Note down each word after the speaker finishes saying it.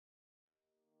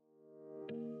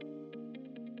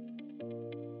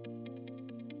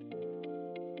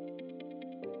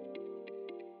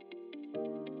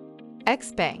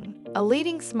XPeng, a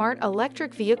leading smart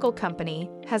electric vehicle company,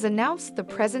 has announced the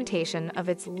presentation of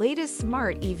its latest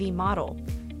smart EV model,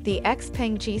 the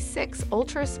XPeng G6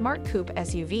 Ultra Smart Coupe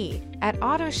SUV, at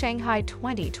Auto Shanghai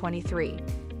 2023.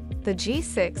 The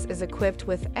G6 is equipped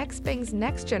with XPeng's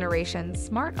next-generation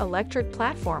smart electric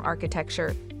platform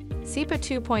architecture, SEPA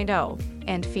 2.0,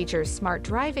 and features smart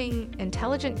driving,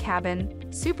 intelligent cabin,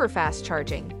 superfast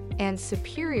charging, and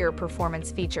superior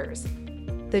performance features.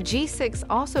 The G6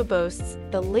 also boasts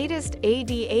the latest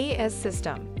ADAS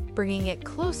system, bringing it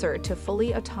closer to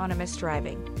fully autonomous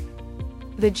driving.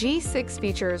 The G6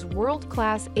 features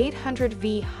world-class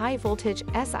 800V high-voltage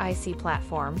SiC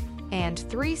platform and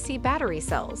 3C battery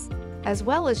cells, as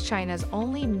well as China's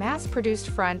only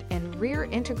mass-produced front and rear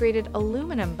integrated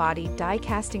aluminum body die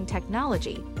casting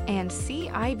technology and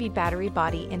CIB battery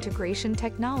body integration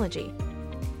technology.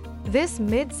 This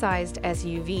mid-sized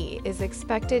SUV is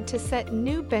expected to set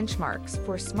new benchmarks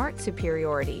for smart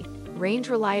superiority, range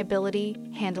reliability,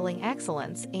 handling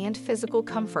excellence, and physical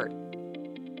comfort.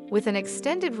 With an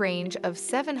extended range of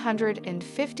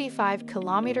 755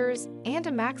 kilometers and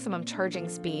a maximum charging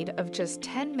speed of just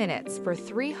 10 minutes for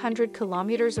 300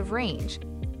 kilometers of range,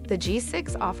 the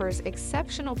G6 offers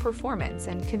exceptional performance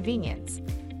and convenience.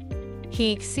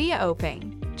 He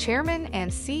Xiaopeng, chairman and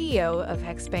CEO of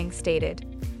XPeng, stated,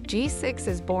 G6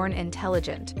 is born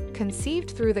intelligent,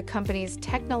 conceived through the company's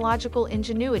technological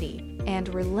ingenuity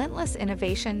and relentless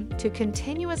innovation to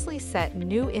continuously set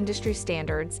new industry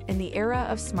standards in the era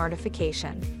of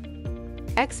smartification.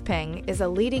 XPeng is a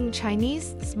leading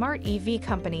Chinese smart EV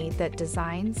company that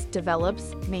designs,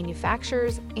 develops,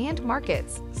 manufactures, and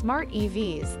markets smart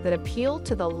EVs that appeal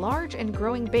to the large and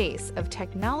growing base of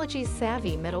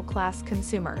technology-savvy middle-class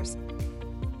consumers.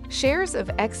 Shares of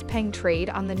XPeng trade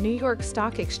on the New York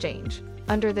Stock Exchange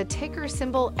under the ticker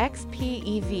symbol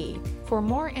XPEV. For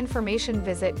more information,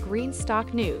 visit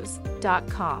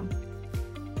greenstocknews.com.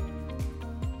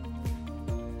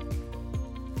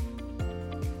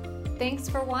 Thanks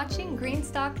for watching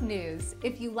Greenstock News.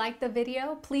 If you liked the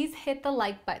video, please hit the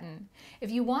like button.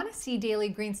 If you want to see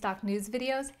daily Greenstock News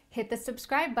videos, hit the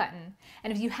subscribe button.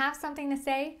 And if you have something to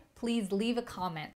say, please leave a comment.